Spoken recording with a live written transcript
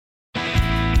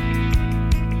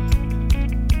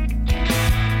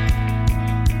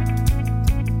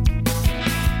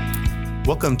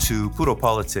Welcome to Puro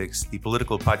Politics, the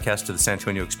political podcast of the San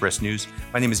Antonio Express News.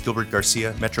 My name is Gilbert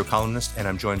Garcia, Metro columnist, and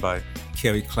I'm joined by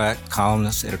Kerry Clack,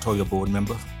 columnist, editorial board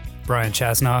member. Brian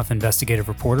Chasnoff, investigative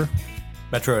reporter.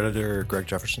 Metro editor Greg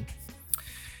Jefferson.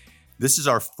 This is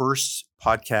our first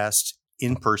podcast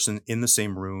in person, in the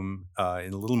same room,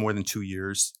 in a little more than 2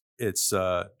 years. It's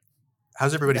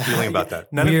how's everybody feeling about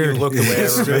that? None Weird. of you look the way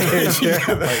everybody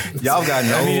is. Y'all got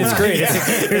no. I mean, it's great.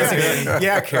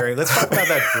 Yeah, Kerry. Let's talk about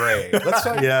that gray. Let's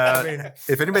talk. Yeah.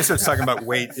 If anybody starts talking about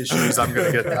weight issues,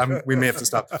 we may have to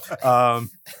stop.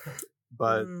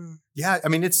 But yeah, I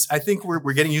mean, I think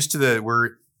we're getting used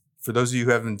to for those of you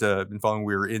who haven't been following,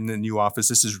 we're in the new office.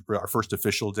 This is our first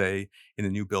official day in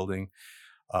the new building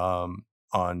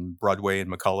on Broadway in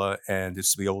McCullough, and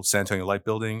it's the old San Antonio Light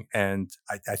Building. And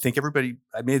I think everybody,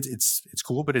 I mean, it's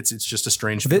cool, but it's just a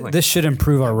strange feeling. This should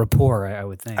improve our rapport, I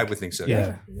would think. I would think so.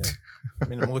 Yeah. I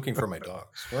mean, I'm looking for my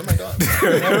dogs. Where are my dogs?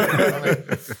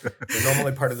 They're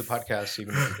normally part of the podcast,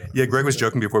 even if we didn't. Yeah, Greg was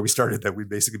joking before we started that we've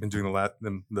basically been doing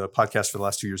the podcast for the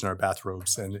last 2 years in our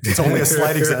bathrobes, and it's only a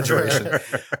slight exaggeration.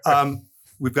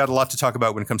 We've got a lot to talk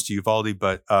about when it comes to Uvalde,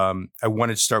 but I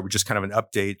wanted to start with just kind of an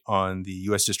update on the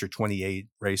U.S. District 28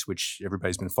 race, which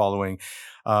everybody's been following.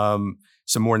 Some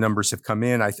more numbers have come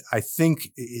in. I think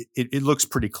it looks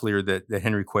pretty clear that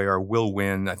Henry Cuellar will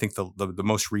win. I think the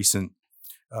most recent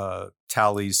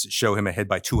tallies show him ahead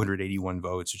by 281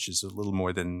 votes, which is a little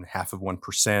more than half of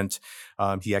 1%.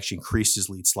 He actually increased his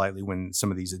lead slightly when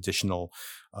some of these additional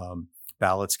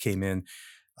ballots came in.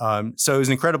 So it was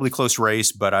an incredibly close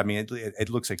race, but I mean, it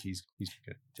looks like he's going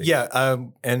to take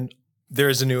it. And there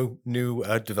is a new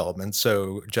development.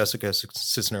 So Jessica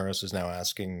Cisneros is now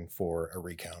asking for a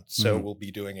recount. So we'll be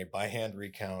doing a by hand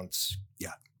recount.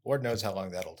 Yeah. Lord knows how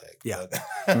long that'll take. Yeah.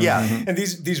 But Yeah. And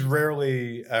these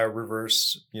rarely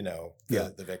reverse,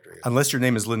 the victory. Unless your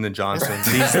name is Lyndon Johnson.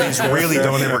 These really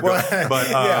don't ever go. But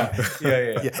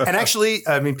Yeah. And actually,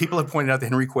 I mean, people have pointed out that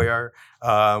Henry Cuellar,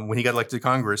 when he got elected to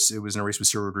Congress, it was in a race with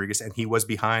Ciro Rodriguez, and he was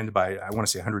behind by, I want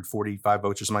to say, 145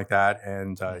 votes or something like that.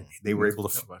 And they were able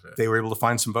to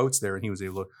find some votes there, and he was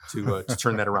able to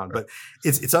turn that around. But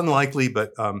it's unlikely,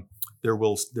 but there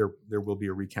will be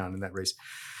a recount in that race.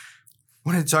 I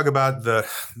wanted to talk about the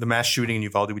mass shooting in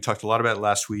Uvalde. We talked a lot about it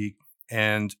last week.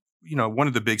 And, one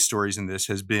of the big stories in this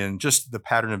has been just the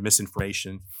pattern of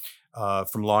misinformation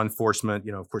from law enforcement.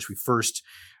 Of course, we first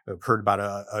heard about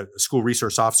a school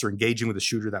resource officer engaging with a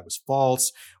shooter. That was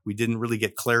false. We didn't really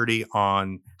get clarity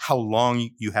on how long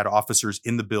you had officers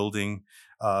in the building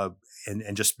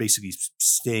and just basically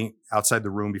staying outside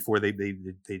the room before they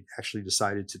actually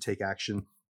decided to take action.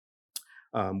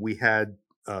 We had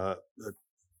a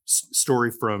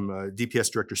story from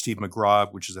DPS Director Steve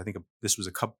McGraw, which is, I think, this was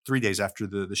 3 days after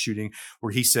the shooting,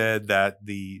 where he said that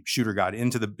the shooter got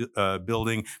into the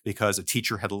building because a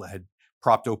teacher had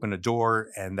propped open a door,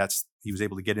 and he was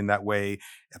able to get in that way.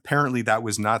 Apparently, that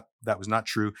was not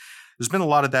true. There's been a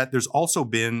lot of that. There's also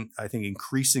been, I think,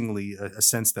 increasingly a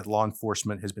sense that law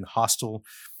enforcement has been hostile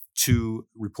to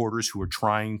reporters who are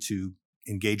trying to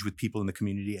engage with people in the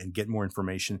community and get more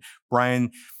information.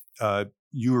 Brian,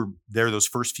 you were there those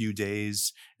first few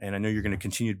days, and I know you're going to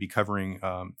continue to be covering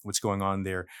what's going on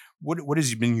there. What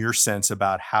has been your sense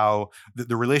about how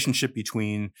the relationship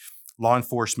between law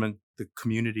enforcement, the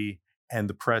community, and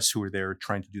the press who are there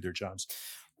trying to do their jobs?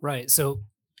 Right. So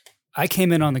I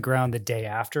came in on the ground the day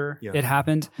after it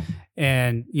happened,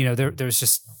 and there's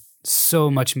just so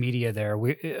much media there.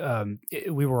 We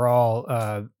were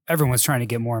all everyone's trying to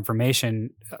get more information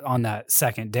on that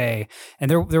second day,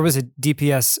 and there was a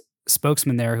DPS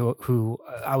spokesman there who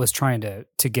I was trying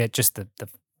to get just the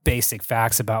basic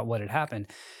facts about what had happened,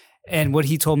 and what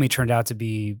he told me turned out to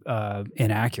be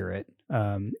inaccurate.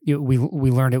 We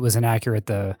learned it was inaccurate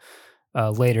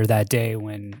later that day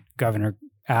when Governor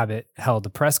Abbott held the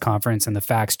press conference, and the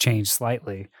facts changed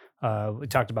slightly. We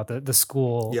talked about the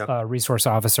school resource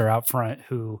officer out front,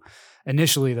 who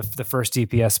initially the first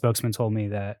DPS spokesman told me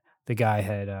that the guy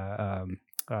had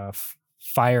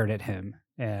fired at him,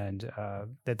 and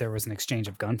that there was an exchange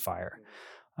of gunfire.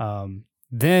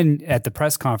 Then at the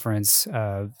press conference,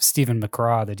 Stephen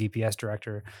McCraw, the DPS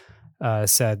director,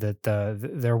 said that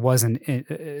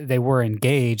they were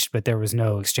engaged, but there was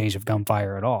no exchange of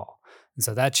gunfire at all. And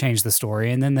so that changed the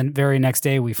story. And then the very next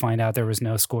day, we find out there was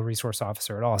no school resource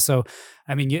officer at all. So,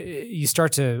 I mean, you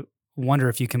start to wonder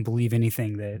if you can believe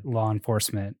anything that law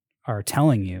enforcement are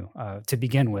telling you to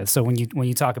begin with. So when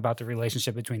you talk about the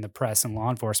relationship between the press and law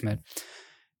enforcement,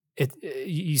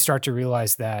 you start to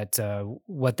realize that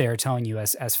what they are telling you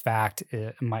as fact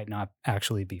might not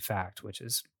actually be fact, which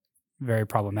is very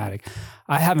problematic.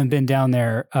 I haven't been down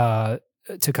there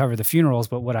to cover the funerals,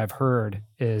 but what I've heard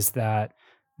is that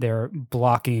they're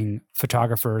blocking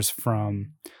photographers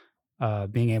from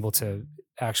being able to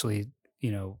actually,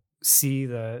 see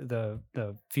the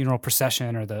funeral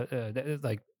procession or the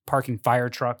like parking fire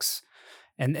trucks.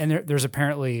 And there's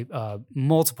apparently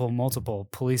multiple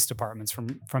police departments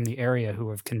from the area who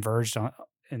have converged on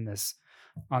this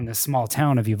small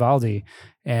town of Uvalde,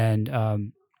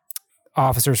 and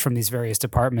officers from these various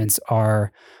departments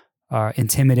are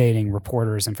intimidating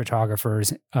reporters and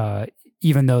photographers,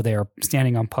 even though they are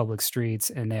standing on public streets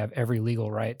and they have every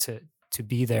legal right to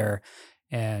be there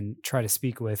and try to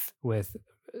speak with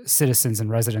citizens and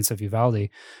residents of Uvalde.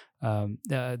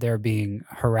 They're being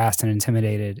harassed and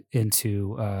intimidated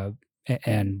into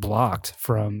and blocked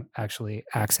from actually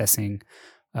accessing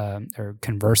or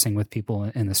conversing with people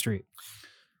in the street.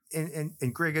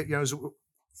 And Greg,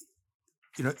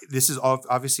 this is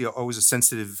obviously always a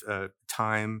sensitive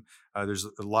time. There's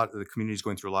a lot of the community is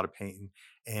going through a lot of pain,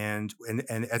 and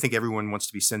I think everyone wants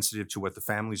to be sensitive to what the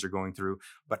families are going through.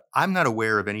 But I'm not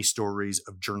aware of any stories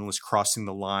of journalists crossing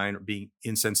the line or being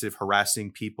insensitive,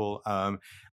 harassing people.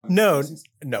 No,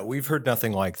 we've heard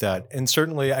nothing like that. And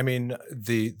certainly, I mean,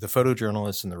 the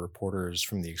photojournalists and the reporters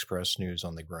from the Express News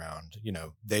on the ground,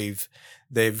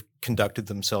 they've conducted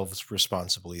themselves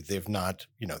responsibly. They've not,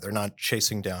 they're not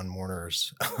chasing down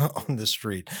mourners on the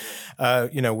street.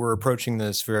 We're approaching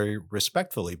this very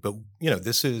respectfully, but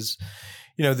this is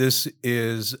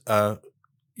a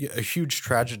huge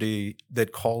tragedy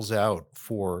that calls out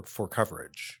for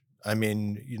coverage. I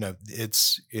mean,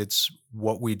 it's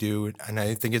what we do, and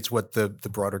I think it's what the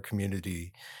broader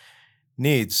community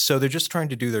needs. So they're just trying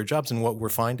to do their jobs, and what we're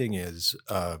finding is,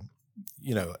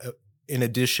 in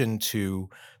addition to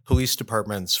police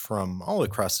departments from all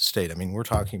across the state, I mean, we're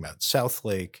talking about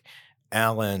Southlake,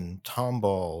 Allen,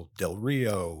 Tomball, Del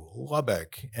Rio,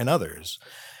 Lubbock, and others.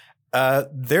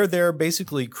 They're there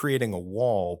basically creating a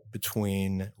wall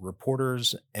between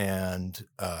reporters and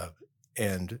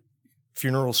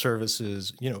funeral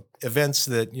services, events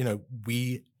that,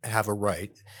 we have a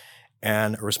right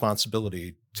and a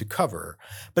responsibility to cover.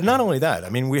 But not only that, I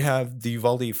mean, we have the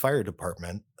Uvalde Fire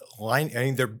Department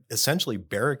they're essentially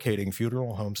barricading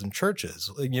funeral homes and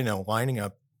churches, lining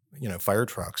up, fire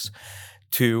trucks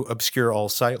to obscure all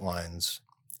sight lines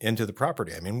into the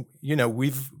property. I mean,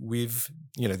 we've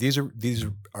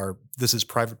this is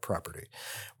private property.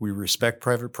 We respect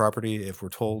private property. If we're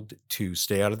told to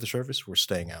stay out of the service, we're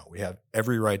staying out. We have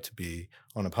every right to be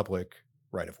on a public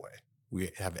right of way. We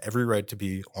have every right to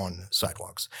be on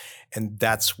sidewalks, and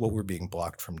that's what we're being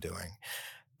blocked from doing.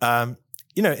 And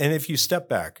if you step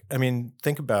back, I mean,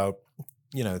 think about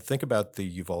the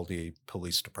Uvalde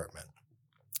Police Department.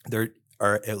 There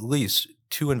are at least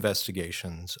 2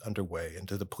 investigations underway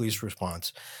into the police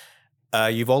response.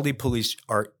 Uvalde police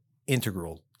are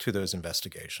integral to those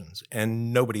investigations,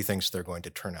 and nobody thinks they're going to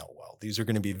turn out well. These are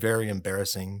going to be very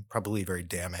embarrassing, probably very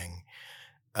damning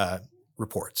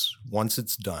reports once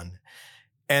it's done.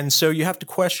 And so you have to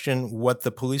question what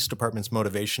the police department's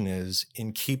motivation is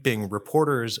in keeping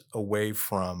reporters away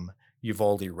from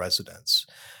Uvalde residents.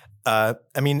 I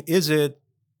mean, is it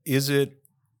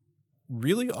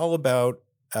really all about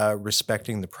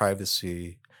respecting the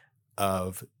privacy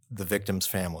of the victims'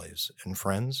 families and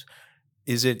friends?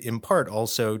 Is it in part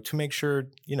also to make sure,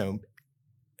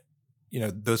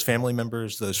 those family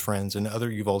members, those friends, and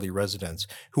other Uvalde residents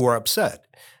who are upset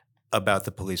about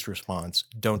the police response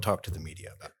don't talk to the media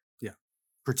about it? Yeah.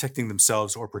 Protecting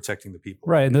themselves or protecting the people.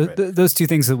 Right. And those two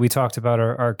things that we talked about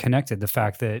are connected. The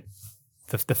fact that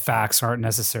the facts aren't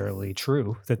necessarily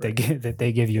true that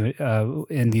they give you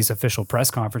in these official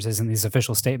press conferences and these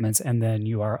official statements, and then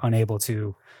you are unable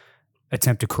to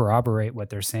attempt to corroborate what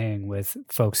they're saying with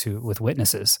folks with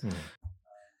witnesses.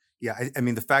 Yeah, I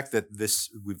mean, the fact that this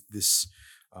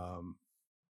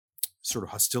sort of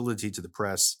hostility to the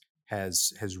press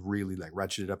has really like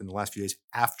ratcheted up in the last few days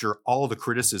after all the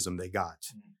criticism they got.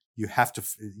 You have to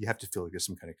feel like there's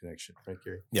some kind of connection, right,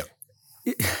 Gary? Yeah.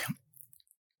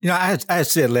 I had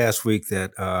said last week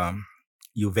that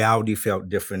Uvalde felt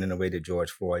different in the way that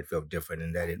George Floyd felt different,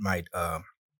 and that it might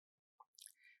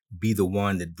be the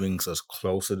one that brings us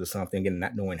closer to something and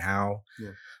not knowing how.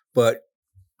 Yeah. But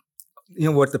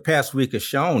what the past week has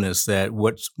shown is that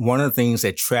one of the things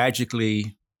that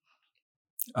tragically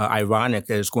ironic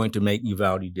that is going to make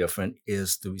Uvalde different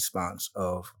is the response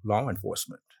of law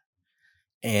enforcement,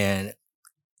 and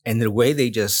the way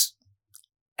they just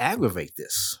aggravate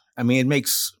this. I mean, it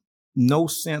makes no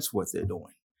sense what they're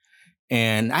doing.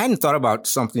 And I hadn't thought about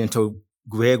something until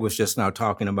Greg was just now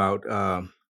talking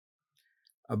about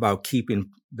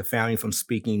keeping the family from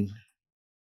speaking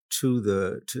to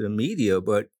the media.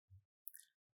 But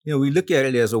we look at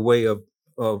it as a way of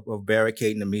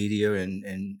barricading the media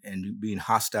and being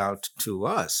hostile to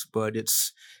us. But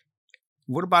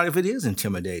what about if it is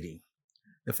intimidating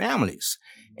the families?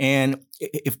 And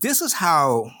if this is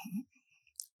how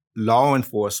law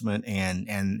enforcement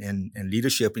and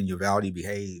leadership in Uvalde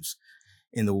behaves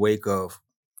in the wake of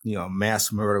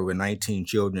mass murder where 19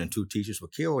 children and 2 teachers were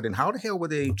killed, and how the hell were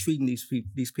they treating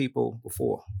these people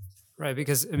before? Right,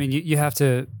 because I mean, you have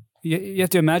to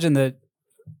imagine that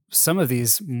some of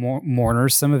these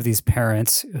mourners, some of these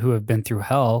parents who have been through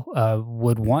hell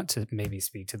would want to maybe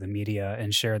speak to the media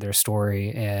and share their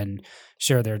story and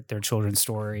share their children's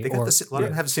story. They got a lot of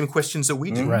them have the same questions that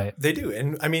we do. Right. They do.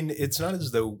 And I mean, it's not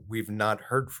as though we've not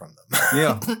heard from them.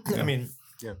 Yeah. I mean,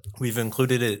 we've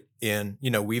included it in,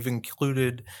 we've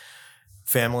included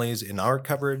families in our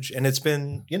coverage, and it's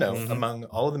been, among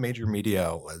all of the major media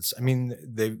outlets. I mean,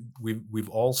 we've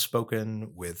all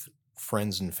spoken with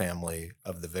friends and family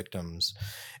of the victims,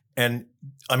 and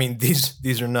I mean,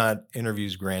 these are not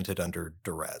interviews granted under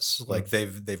duress. Like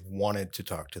they've wanted to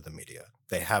talk to the media.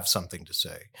 They have something to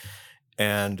say,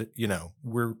 and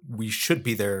we should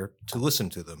be there to listen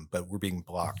to them, but we're being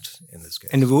blocked in this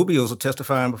case. And the Rubios are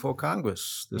testifying before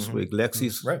Congress this week.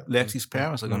 Lexi's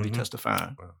parents are going to be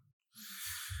testifying. Wow.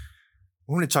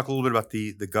 I want to talk a little bit about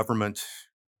the government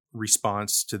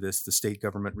response to this, the state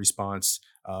government response.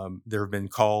 There have been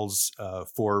calls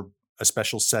for a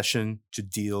special session to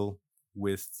deal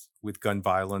with gun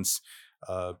violence.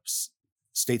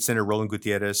 State Senator Roland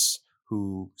Gutierrez,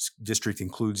 whose district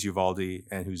includes Uvalde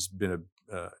and who's been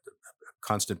a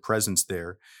constant presence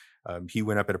there, he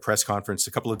went up at a press conference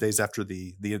a couple of days after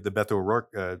the Beto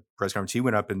O'Rourke press conference. He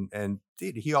went up and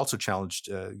he also challenged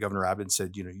Governor Abbott and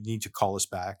said, you need to call us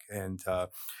back. And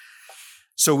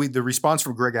so the response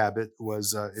from Greg Abbott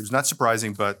was, it was not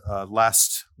surprising, but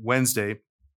last Wednesday,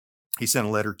 he sent a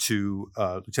letter to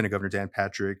Lieutenant Governor Dan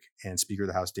Patrick and Speaker of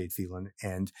the House Dade Phelan,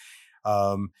 and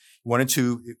wanted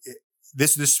to.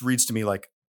 This reads to me like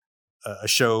a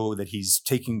show that he's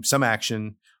taking some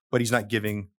action, but he's not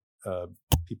giving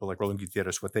people like Roland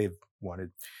Gutierrez what they've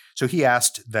wanted. So he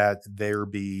asked that there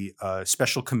be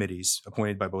special committees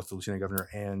appointed by both the Lieutenant Governor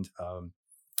and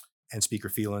Speaker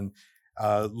Phelan,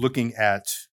 looking at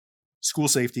school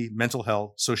safety, mental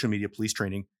health, social media, police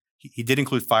training. He did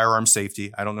include firearm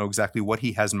safety. I don't know exactly what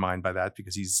he has in mind by that,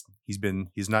 because he's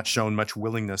not shown much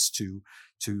willingness to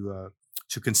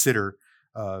consider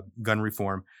gun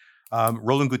reform.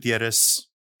 Roland Gutierrez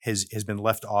has been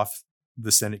left off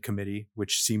the Senate committee,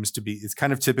 which seems to be, it's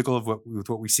kind of typical of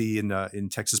what we see in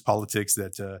Texas politics,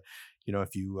 that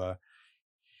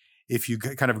if you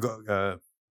kind of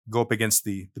go up against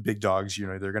the big dogs,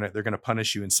 they're gonna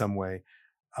punish you in some way.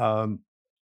 3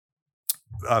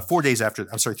 days after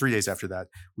that,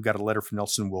 we got a letter from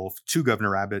Nelson Wolff to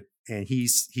Governor Abbott, and he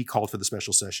called for the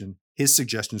special session. His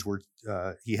suggestions were,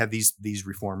 he had these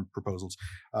reform proposals: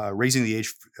 raising the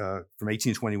age from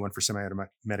 18 to 21 for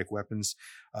semi-automatic weapons,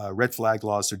 red flag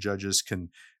laws so judges can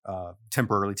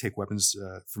temporarily take weapons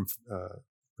from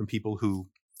people who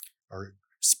are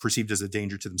perceived as a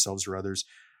danger to themselves or others,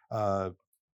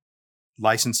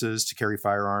 licenses to carry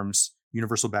firearms,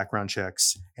 universal background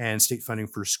checks, and state funding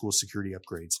for school security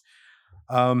upgrades.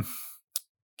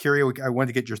 Carrie, I wanted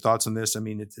to get your thoughts on this. I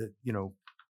mean,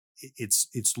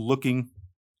 it's looking.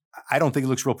 I don't think it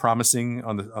looks real promising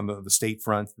on the state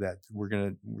front that we're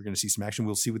gonna see some action.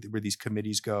 We'll see where these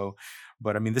committees go,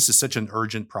 but I mean, this is such an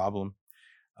urgent problem.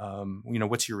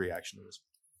 What's your reaction to this?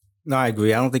 No, I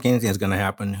agree. I don't think anything's going to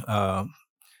happen.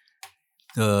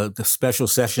 The special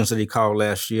sessions that he called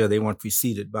last year, they weren't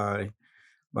preceded by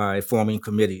forming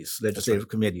committees, legislative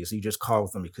committees. He just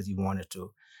called them because he wanted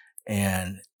to.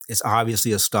 And it's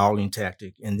obviously a stalling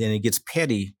tactic. And then it gets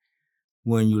petty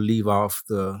when you leave off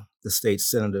the state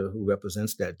senator who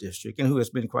represents that district and who has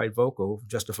been quite vocal,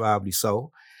 justifiably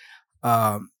so.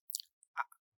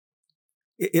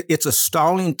 It's a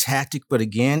stalling tactic, but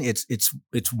again,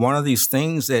 it's one of these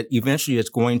things that eventually it's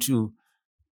going to,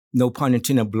 no pun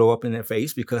intended, blow up in their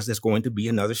face, because there's going to be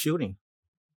another shooting.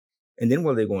 And then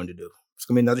what are they going to do? It's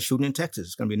going to be another shooting in Texas.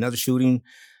 It's going to be another shooting,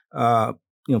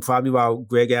 probably while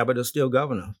Greg Abbott is still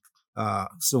governor.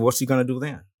 So what's he going to do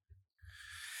then?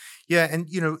 Yeah, and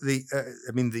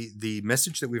the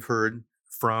message that we've heard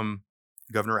from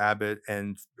Governor Abbott,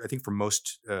 and I think from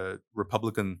most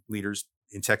Republican leaders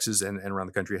in Texas and around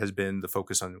the country, has been the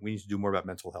focus on, we need to do more about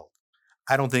mental health.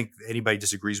 I don't think anybody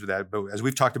disagrees with that, but as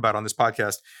we've talked about on this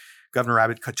podcast, Governor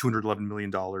Abbott cut $211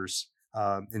 million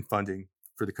in funding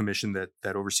for the commission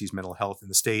that oversees mental health in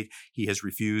the state. He has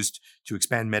refused to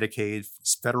expand Medicaid,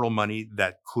 federal money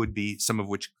that could be, some of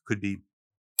which could be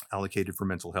allocated for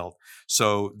mental health.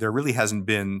 So there really hasn't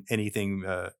been anything,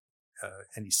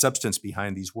 any substance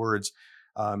behind these words.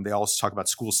 They also talk about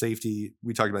school safety.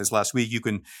 We talked about this last week.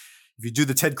 If you do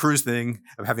the Ted Cruz thing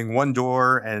of having one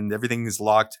door and everything is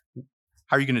locked,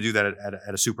 how are you going to do that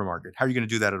at a supermarket? How are you going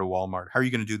to do that at a Walmart? How are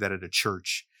you going to do that at a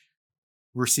church?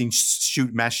 We're seeing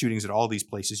mass shootings at all these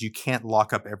places. You can't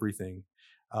lock up everything.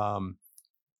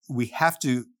 We have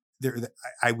to.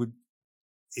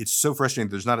 It's so frustrating.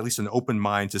 There's not at least an open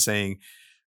mind to saying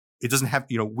it doesn't have.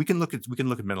 We can look at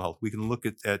mental health. We can look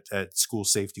at school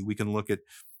safety. We can look at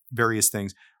various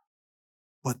things.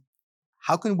 But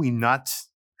how can we not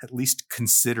at least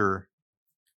consider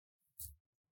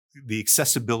the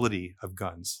accessibility of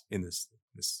guns in this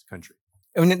country?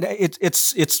 I mean,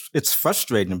 it's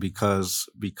frustrating because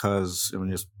I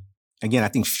mean, again, I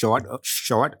think short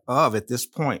of at this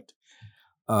point,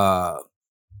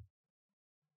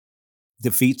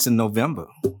 defeats in November.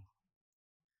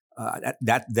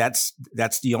 That's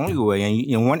the only way.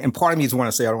 And and part of me is want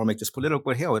to say I don't want to make this political,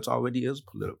 but hell, it already is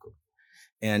political.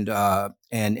 And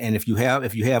if you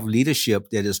have leadership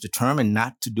that is determined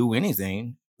not to do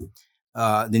anything,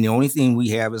 then the only thing we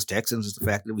have as Texans is the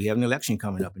fact that we have an election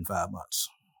coming up in 5 months.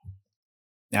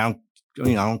 Now,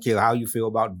 I don't care how you feel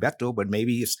about Beto, but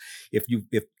maybe if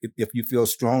you feel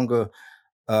stronger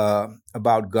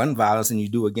about gun violence than you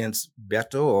do against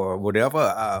Beto or whatever,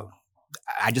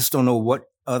 I just don't know what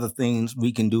other things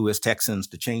we can do as Texans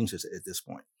to change this at this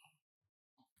point.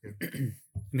 I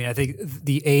mean, I think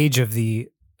the age of the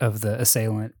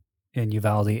assailant in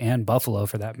Uvalde and Buffalo,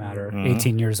 for that matter,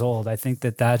 18 years old, I think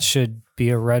that should be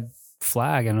a red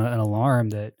flag and an alarm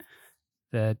that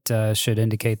should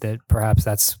indicate that perhaps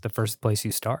that's the first place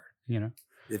you start.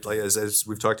 As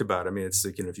we've talked about, I mean, it's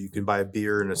like, if you can buy a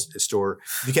beer in a store,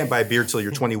 if you can't buy a beer till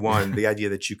you're 21, the idea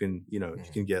that you can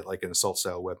get like an assault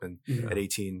style weapon at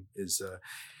 18 is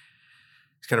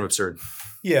it's kind of absurd.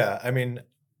 Yeah, I mean,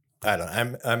 I don't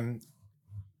know. I'm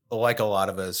like a lot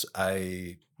of us.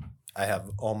 I have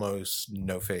almost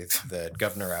no faith that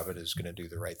Governor Abbott is going to do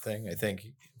the right thing. I think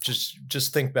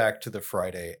just think back to the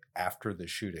Friday after the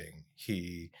shooting.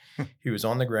 He was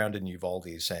on the ground in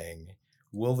Uvalde saying,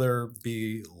 will there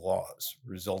be laws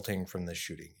resulting from this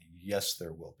shooting? Yes,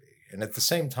 there will be. And at the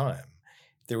same time,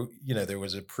 there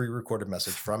was a pre-recorded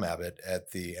message from Abbott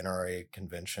at the NRA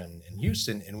convention in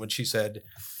Houston in which he said,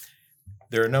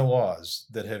 there are no laws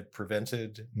that have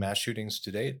prevented mass shootings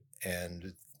to date,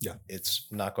 and it's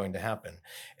not going to happen.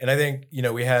 And I think,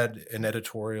 we had an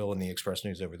editorial in the Express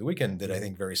News over the weekend that I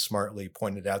think very smartly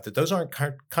pointed out that those aren't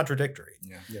contradictory.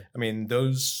 Yeah. I mean,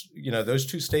 those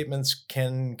two statements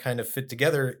can kind of fit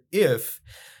together if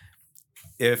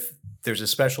there's a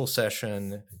special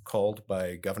session called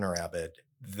by Governor Abbott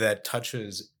that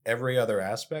touches every other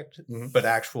aspect, but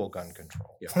actual gun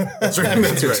control. Yeah. That's right.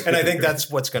 That's right. And I think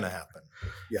that's what's going to happen.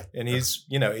 Yeah. And he's,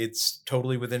 it's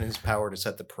totally within his power to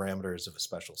set the parameters of a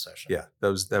special session. Yeah. That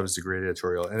was a great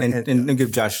editorial. And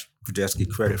give Josh Podesky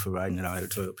credit for writing it on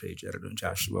editorial page, editor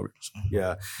Josh wrote it. So.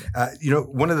 Yeah.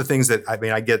 One of the things that,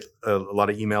 I get a lot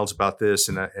of emails about this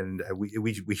and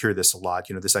we hear this a lot,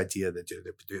 this idea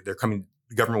that they're coming,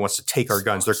 the government wants to take our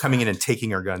guns. They're coming in and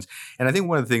taking our guns. And I think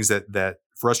one of the things that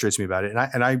frustrates me about it,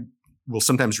 and I will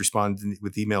sometimes respond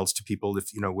with emails to people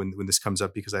if, when this comes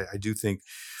up, because I do think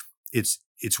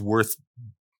it's worth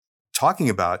talking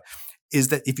about, is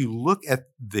that if you look at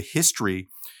the history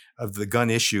of the gun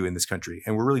issue in this country,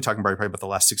 and we're really talking probably about the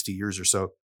last 60 years or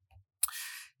so,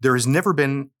 there has never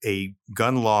been a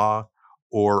gun law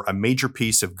or a major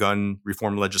piece of gun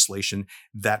reform legislation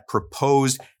that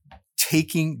proposed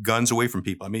taking guns away from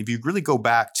people. I mean, if you really go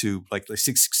back to like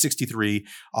 63,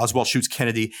 Oswald shoots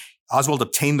Kennedy. Oswald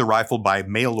obtained the rifle by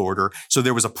mail order. So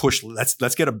there was a push.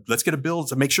 Let's get a bill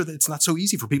to make sure that it's not so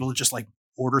easy for people to just like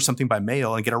order something by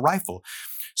mail and get a rifle.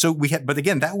 So but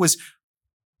again, that was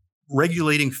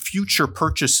regulating future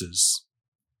purchases,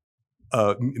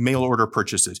 mail order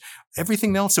purchases.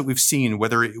 Everything else that we've seen,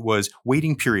 whether it was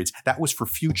waiting periods, that was for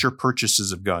future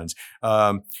purchases of guns.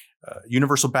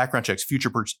 Universal background checks,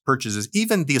 future purchases,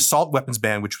 even the assault weapons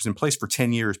ban, which was in place for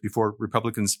 10 years before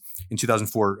Republicans in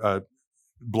 2004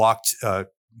 blocked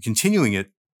continuing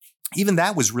it. Even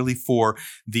that was really for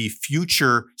the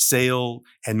future sale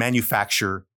and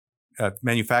manufacturing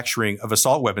of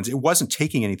assault weapons. It wasn't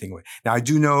taking anything away. Now, I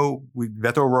do know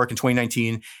Beto O'Rourke in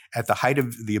 2019, at the height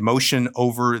of the emotion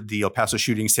over the El Paso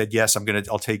shooting, said, "Yes, we're going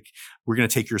to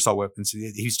take your assault weapons."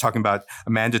 He's talking about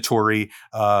a mandatory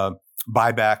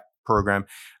buyback program.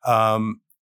 But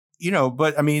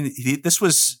I mean, this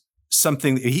was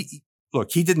something he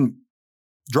didn't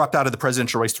dropped out of the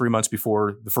presidential race 3 months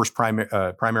before the first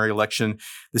primary election.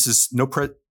 This is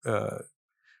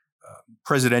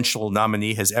presidential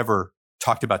nominee has ever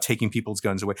talked about taking people's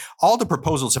guns away. All the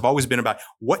proposals have always been about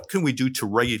what can we do to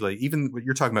regulate, even what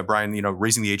you're talking about, Brian,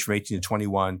 raising the age from 18 to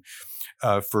 21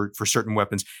 for certain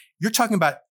weapons. You're talking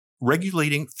about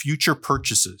regulating future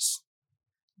purchases.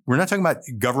 We're not talking about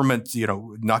government,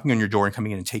 knocking on your door and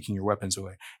coming in and taking your weapons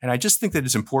away. And I just think that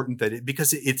it's important that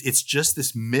because it's just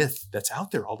this myth that's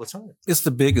out there all the time. It's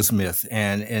the biggest myth,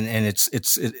 and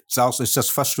it's also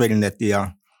just frustrating that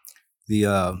the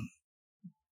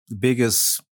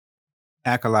biggest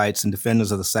acolytes and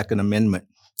defenders of the Second Amendment,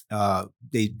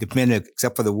 they defended,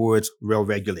 except for the words "well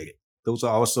regulated." Those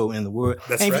are also in the word.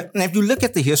 That's and right. And if you look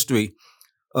at the history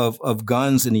of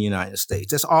guns in the United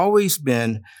States, there's always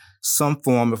been some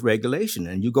form of regulation.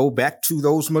 And you go back to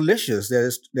those militias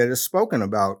that is spoken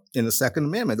about in the Second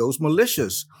Amendment. Those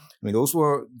militias, I mean, those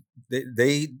were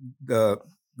the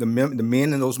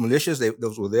men in those militias.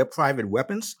 Those were their private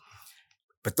weapons,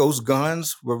 but those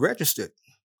guns were registered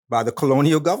by the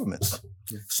colonial governments.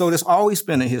 Yeah. So there's always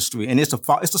been a history, and it's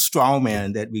a straw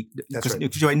man that we. That's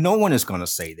right. No one is going to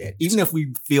say that, even if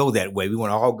we feel that way. We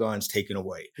want all guns taken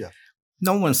away. Yeah.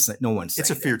 No one's.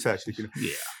 It's a fear tactic.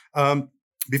 Yeah.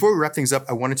 Before we wrap things up,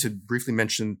 I wanted to briefly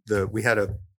mention we had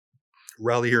a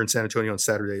rally here in San Antonio on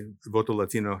Saturday. Voto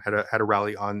Latino had a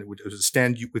rally on. It was a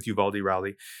Stand with Uvalde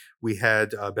rally. We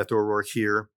had Beto O'Rourke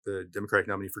here, the Democratic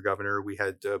nominee for governor. We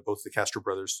had both the Castro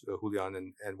brothers,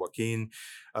 Julian and Joaquin.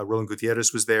 Roland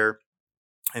Gutierrez was there,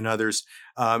 and others.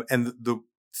 And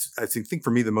I think for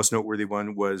me the most noteworthy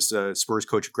one was Spurs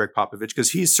coach Greg Popovich,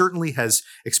 because he certainly has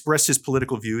expressed his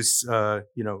political views.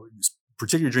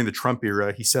 Particularly during the Trump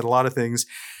era, he said a lot of things,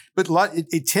 but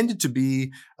it tended to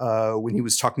be when he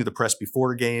was talking to the press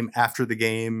before a game, after the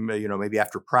game, maybe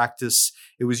after practice.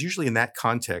 It was usually in that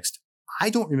context.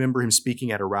 I don't remember him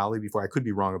speaking at a rally before. I could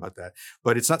be wrong about that,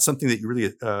 but it's not something that you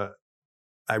really,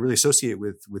 I really associate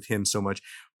with him so much.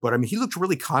 But I mean, he looked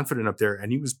really confident up there,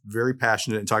 and he was very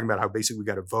passionate and talking about how basically we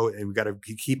got to vote and we got to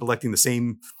keep electing the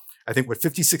same. I think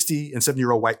 50, 60, and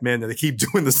 70-year-old white men, and they keep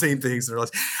doing the same things.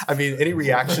 I mean, any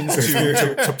reactions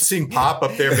to seeing Pop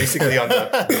up there basically on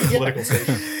the political stage?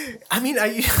 I mean,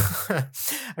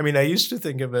 I used to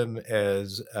think of him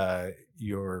as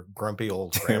your grumpy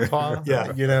old grandpa.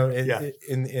 Yeah.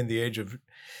 In the age of,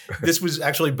 this was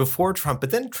actually before Trump,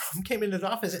 but then Trump came into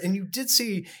office, and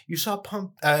you saw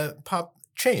Pop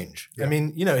change. Yeah. I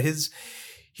mean,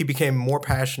 he became more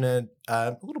passionate,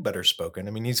 a little better spoken.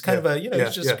 I mean, he's kind of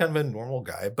he's just kind of a normal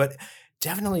guy, but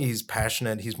definitely he's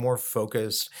passionate. He's more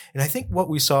focused. And I think what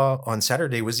we saw on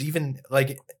Saturday was even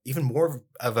more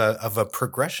of a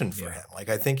progression for him. Like,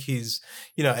 I think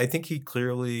I think he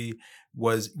clearly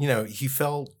was, he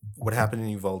felt what happened in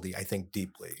Uvalde, I think,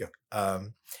 deeply. Yeah.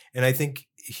 And I think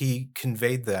he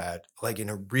conveyed that like in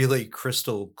a really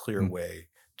crystal clear way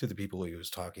to the people he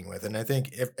was talking with. And I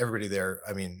think everybody there,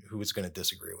 I mean, who was going to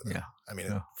disagree with him? Yeah. I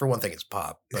mean, for one thing, it's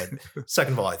Pop, but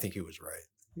second of all, I think he was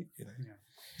right.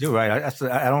 You're right.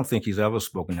 I don't think he's ever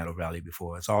spoken at a rally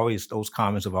before. It's always, those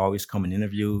comments have always come in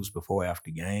interviews before,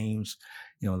 after games.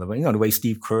 The way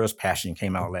Steve Kerr's passion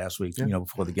came out last week,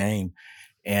 before the game.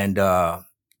 And, I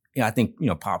think,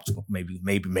 Pop's maybe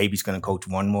he's going to coach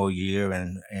one more year.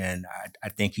 And I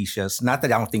think he's just, not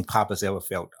that I don't think Pop has ever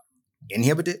felt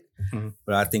inhibited,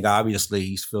 but I think obviously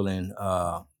he's feeling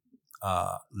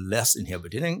less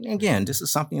inhibited. And again, this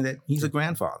is something that he's a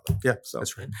grandfather. Yeah, so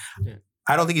that's right. Yeah.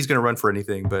 I don't think he's going to run for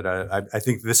anything, but I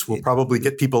think this will probably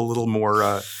get people a little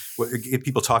more, get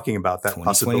people talking about that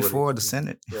possibility. 2024, the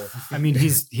Senate. Yeah. I mean,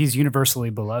 he's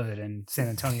universally beloved in San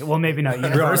Antonio. Well, maybe not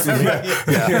universally.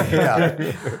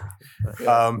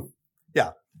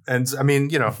 Yeah. And I mean,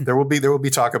 there will be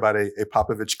talk about a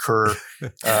Popovich Kerr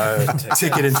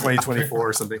ticket in 2024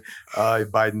 or something.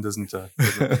 If Biden doesn't.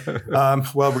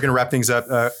 Well, we're going to wrap things up.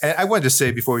 And I wanted to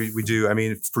say before we do, I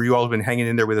mean, for you all who've been hanging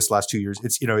in there with us last 2 years,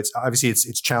 it's obviously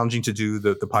it's challenging to do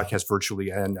the podcast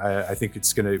virtually, and I think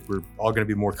we're all going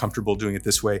to be more comfortable doing it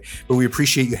this way. But we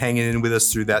appreciate you hanging in with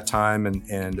us through that time,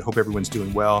 and hope everyone's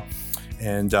doing well.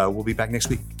 And we'll be back next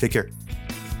week. Take care.